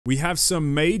We have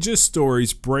some major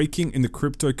stories breaking in the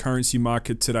cryptocurrency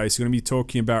market today. So we're going to be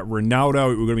talking about Ronaldo,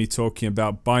 we're going to be talking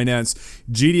about Binance,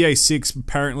 GTA 6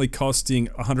 apparently costing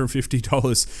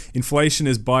 $150, inflation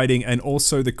is biting, and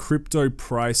also the crypto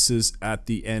prices at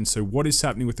the end. So what is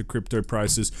happening with the crypto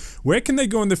prices? Where can they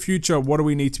go in the future? What do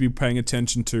we need to be paying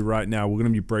attention to right now? We're going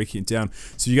to be breaking it down.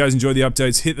 So if you guys enjoy the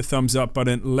updates, hit the thumbs up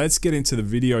button. Let's get into the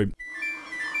video.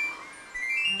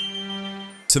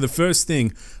 So the first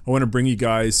thing I want to bring you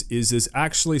guys is there's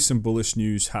actually some bullish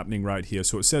news happening right here.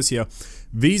 So it says here,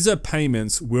 Visa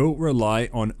payments will rely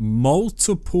on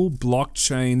multiple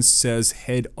blockchains, says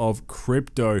head of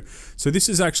crypto. So this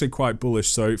is actually quite bullish.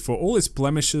 So for all its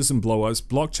blemishes and blowups,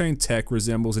 blockchain tech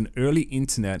resembles an early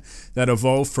internet that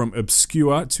evolved from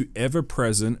obscure to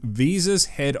ever-present. Visa's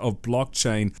head of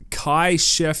blockchain, Kai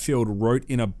Sheffield, wrote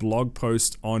in a blog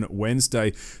post on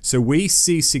Wednesday. So we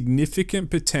see significant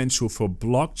potential for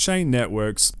blockchain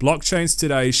networks. Blockchains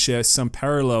today share some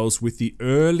parallels with the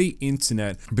early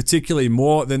internet, particularly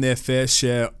more than their fair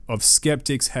share of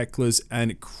skeptics, hecklers,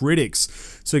 and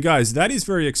critics. So guys, that is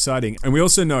very exciting. And we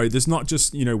also know there's not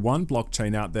just, one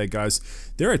blockchain out there, guys.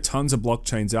 There are tons of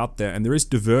blockchains out there, and there is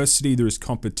diversity, there is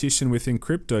competition within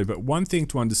crypto. But one thing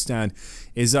to understand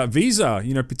is that Visa,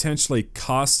 potentially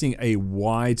casting a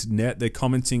wide net. They're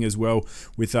commenting as well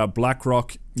with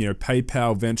BlackRock,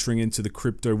 PayPal venturing into the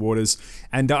crypto waters.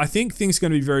 And I think things are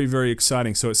going to be very, very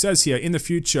exciting. So it says here, in the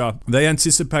future, they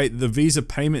anticipate the Visa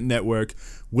payment network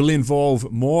will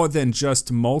involve more than just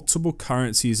multiple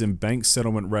currencies and bank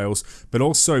settlement rails, but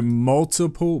also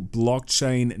multiple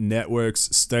blockchain networks,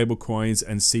 stablecoins,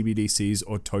 and CBDCs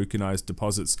or tokenized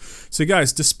deposits. So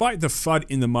guys, despite the FUD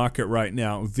in the market right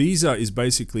now, Visa is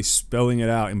basically spelling it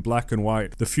out in black and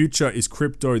white. The future is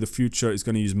crypto. The future is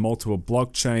going to use multiple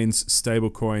blockchains,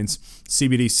 stablecoins,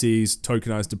 CBDCs,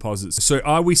 tokenized deposits. So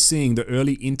are we seeing the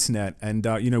early internet, and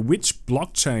which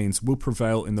blockchains will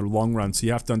prevail in the long run? So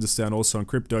you have to understand also on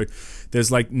crypto,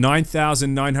 there's like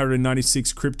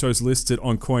 9,996 cryptos listed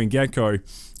on CoinGecko.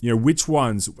 Which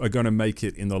ones are going to make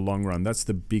it in the long run? That's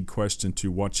the big question to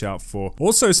watch out for.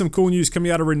 Also, some cool news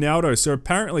coming out of Ronaldo. So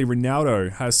apparently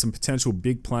Ronaldo has some potential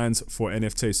big plans for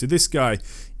NFT. So this guy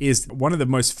is one of the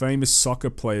most famous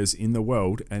soccer players in the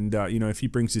world. And, if he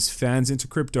brings his fans into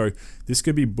crypto, this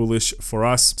could be bullish for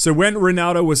us. So when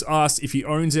Ronaldo was asked if he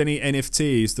owns any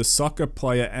NFTs, the soccer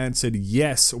player answered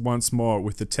yes once more,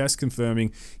 with the test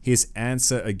confirming his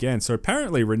answer again. So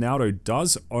apparently Ronaldo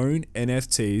does own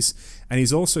NFTs, and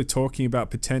he's also talking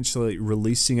about potentially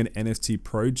releasing an NFT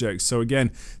project. So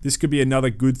again, this could be another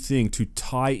good thing to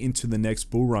tie into the next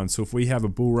bull run. So if we have a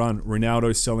bull run,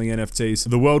 Ronaldo selling NFTs,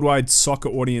 the worldwide soccer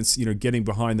audience, getting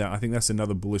behind that, I think that's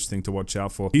another bullish thing to watch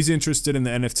out for. He's interested in the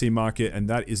NFT market, and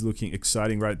that is looking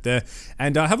exciting right there.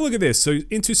 And have a look at this. So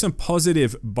into some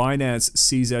positive Binance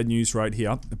CZ news right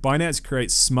here. Binance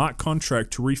creates smart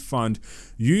contract to refund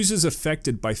users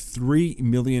affected by $3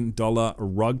 million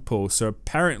rug pull. So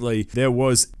apparently there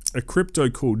was a crypto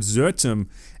called Zeus, and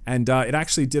it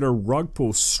actually did a rug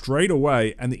pull straight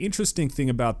away. And the interesting thing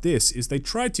about this is they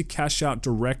tried to cash out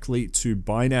directly to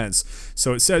Binance.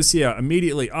 So it says here,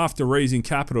 immediately after raising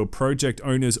capital, project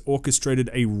owners orchestrated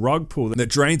a rug pull that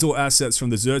drained all assets from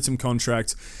the Zeus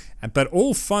contract, but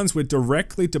all funds were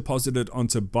directly deposited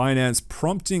onto Binance,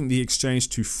 prompting the exchange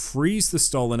to freeze the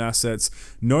stolen assets.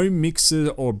 No mixer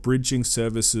or bridging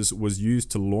services was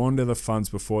used to launder the funds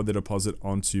before the deposit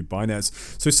onto Binance.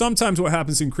 So sometimes what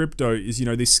happens in crypto is,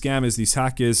 these scammers, these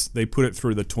hackers, they put it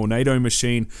through the tornado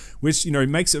machine, which,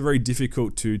 makes it very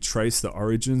difficult to trace the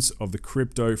origins of the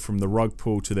crypto from the rug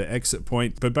pull to the exit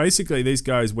point. But basically, these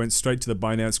guys went straight to the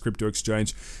Binance crypto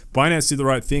exchange. Binance did the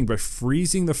right thing by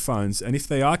freezing the funds, and if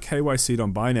they are KYC'd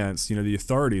on Binance, the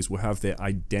authorities will have their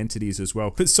identities as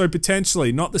well. But so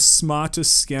potentially not the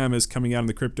smartest scammers coming out in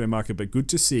the crypto market, but good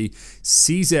to see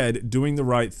CZ doing the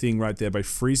right thing right there by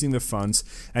freezing the funds.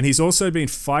 And he's also been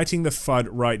fighting the FUD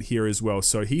right here as well.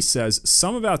 So he says,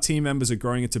 some of our team members are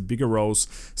growing into bigger roles,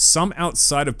 some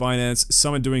outside of Binance,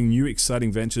 some are doing new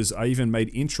exciting ventures. I even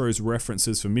made intros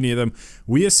references for many of them.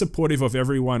 We are supportive of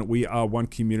everyone. We are one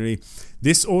community.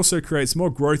 This also creates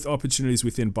more growth opportunities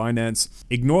within Binance.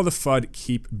 Ignore the FUD,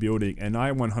 keep building. And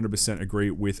I 100% agree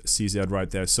with CZ right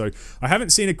there. So I haven't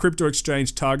seen a crypto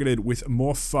exchange targeted with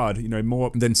more FUD,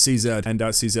 more than CZ and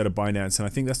CZ of Binance. And I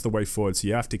think that's the way forward. So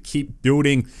you have to keep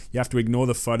building. You have to ignore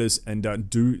the FUDders and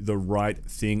do the right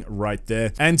thing right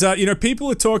there. And, people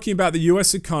are talking about the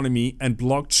US economy and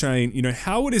blockchain,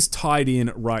 how it is tied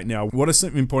in right now. What are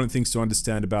some important things to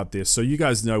understand about this? So you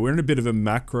guys know we're in a bit of a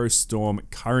macro storm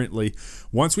currently.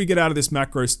 Once we get out of this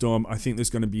macro storm, I think there's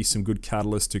going to be some good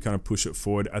catalysts to kind of push it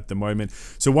forward at the moment.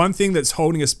 So one thing that's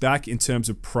holding us back in terms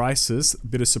of prices, a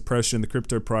bit of suppression in the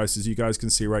crypto prices, you guys can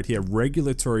see right here,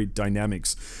 regulatory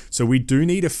dynamics. So we do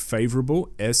need a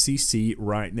favorable SEC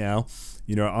right now.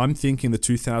 You know, I'm thinking the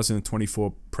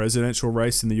 2024 presidential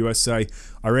race in the USA,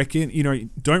 I reckon, you know,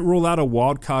 don't rule out a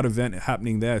wild card event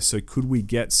happening there. So could we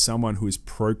get someone who is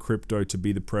pro-crypto to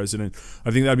be the president?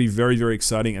 I think that'd be very, very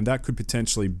exciting, and that could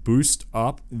potentially boost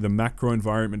up the macro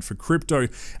environment for crypto.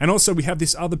 And also we have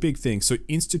this other big thing, so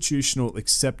institutional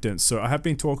acceptance. So I have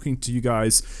been talking to you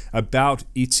guys about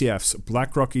ETFs,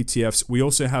 BlackRock ETFs. We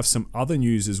also have some other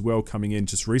news as well coming in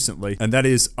just recently, and that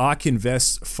is ARK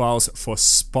Invest files for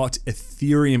spot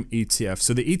Ethereum ETF.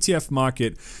 So the ETF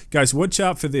market, guys, watch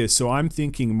out for this. So I'm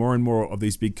thinking more and more of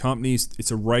these big companies,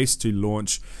 it's a race to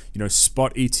launch, you know,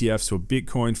 spot ETFs for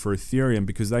Bitcoin, for Ethereum,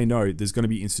 because they know there's going to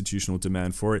be institutional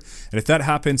demand for it. And if that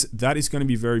happens, that is going to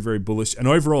be very, very bullish. And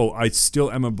overall, I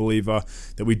still am a believer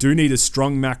that we do need a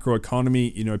strong macro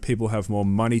economy. You know, people have more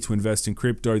money to invest in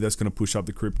crypto. That's going to push up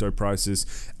the crypto prices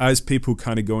as people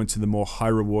kind of go into the more high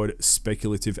reward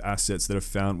speculative assets that are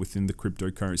found within the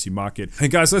cryptocurrency market.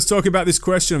 And guys, let's talk about this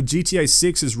question of GTA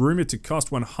 6 is rumored to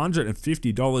cost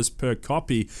 $150 per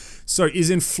copy. So is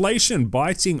inflation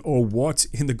biting or what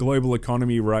in the global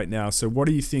economy right now? So what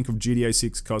do you think of GTA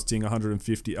 6 costing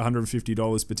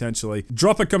 $150 potentially?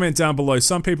 Drop a comment down below.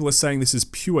 Some people are saying this is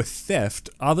pure theft.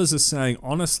 Others are saying,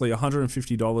 honestly,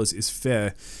 $150 is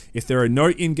fair if there are no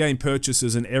in-game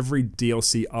purchases and every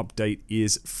DLC update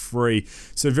is free.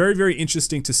 So very, very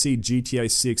interesting to see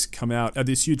GTA 6 come out at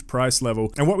this huge price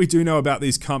level. And what we do know about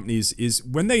these companies is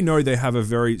when they know they have a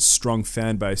very strong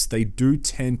fan base, they do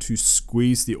tend to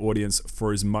squeeze the audience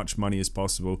for as much money as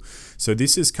possible. So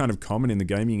this is kind of common in the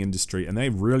gaming industry, and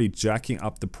they're really jacking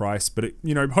up the price. But it,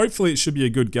 you know, hopefully it should be a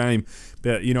good game.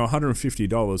 But you know,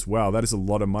 $150, wow, that is a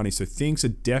lot of money. So things are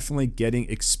definitely getting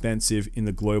expensive in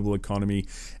the global economy.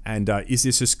 And is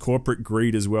this just corporate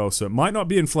greed as well? So it might not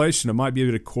be inflation, it might be a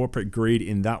bit of corporate greed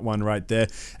in that one right there.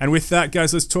 And with that,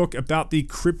 guys, let's talk about the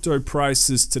crypto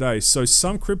prices today. So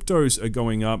some cryptos are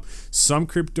going up, some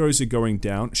cryptos are going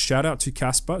down. Shout out to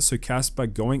Casper. So Casper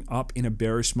going up in a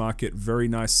bearish market, very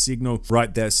nice signal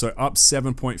right there. So up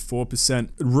 7.4%,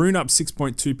 Rune up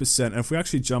 6.2%. And if we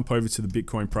actually jump over to the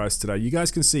Bitcoin price today, you guys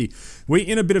can see we're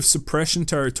in a bit of suppression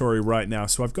territory right now.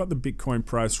 So I've got the Bitcoin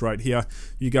price right here.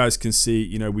 You guys can see,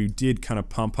 you know, we did kind of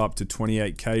pump up to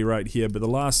 28K right here, but the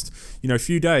last, you know,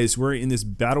 few days we're in this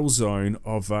battle zone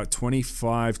of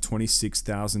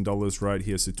 $26,000 right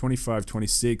here. So 25,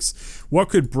 26. What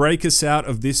could break us out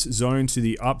of this zone to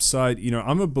the upside? You know,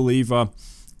 I'm a believer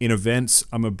in events.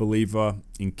 I'm a believer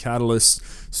in catalysts.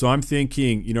 So I'm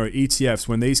thinking, you know, ETFs,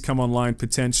 when these come online,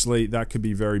 potentially that could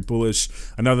be very bullish.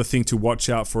 Another thing to watch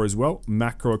out for as well,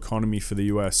 macro economy for the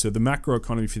US. So the macro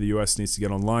economy for the US needs to get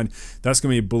online. That's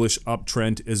going to be a bullish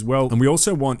uptrend as well. And we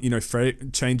also want, you know,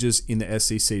 changes in the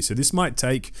SEC. So this might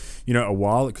take, you know, a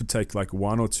while. It could take like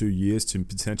 1 or 2 years to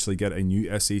potentially get a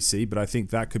new SEC, but I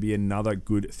think that could be another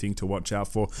good thing to watch out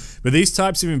for. But these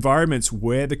types of environments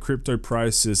where the crypto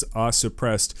prices are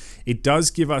suppressed, it does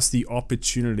give us the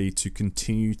opportunity to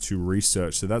continue to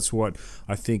research. So that's what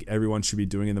I think everyone should be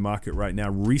doing in the market right now,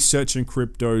 researching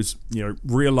cryptos, you know,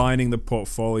 realigning the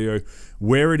portfolio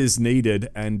where it is needed,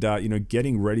 and you know,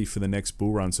 getting ready for the next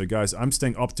bull run. So guys, I'm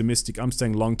staying optimistic, I'm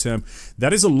staying long term.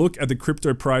 That is a look at the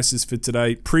crypto prices for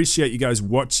today. Appreciate you guys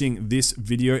watching this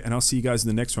video, and I'll see you guys in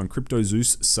the next one. Crypto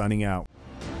Zeus signing out.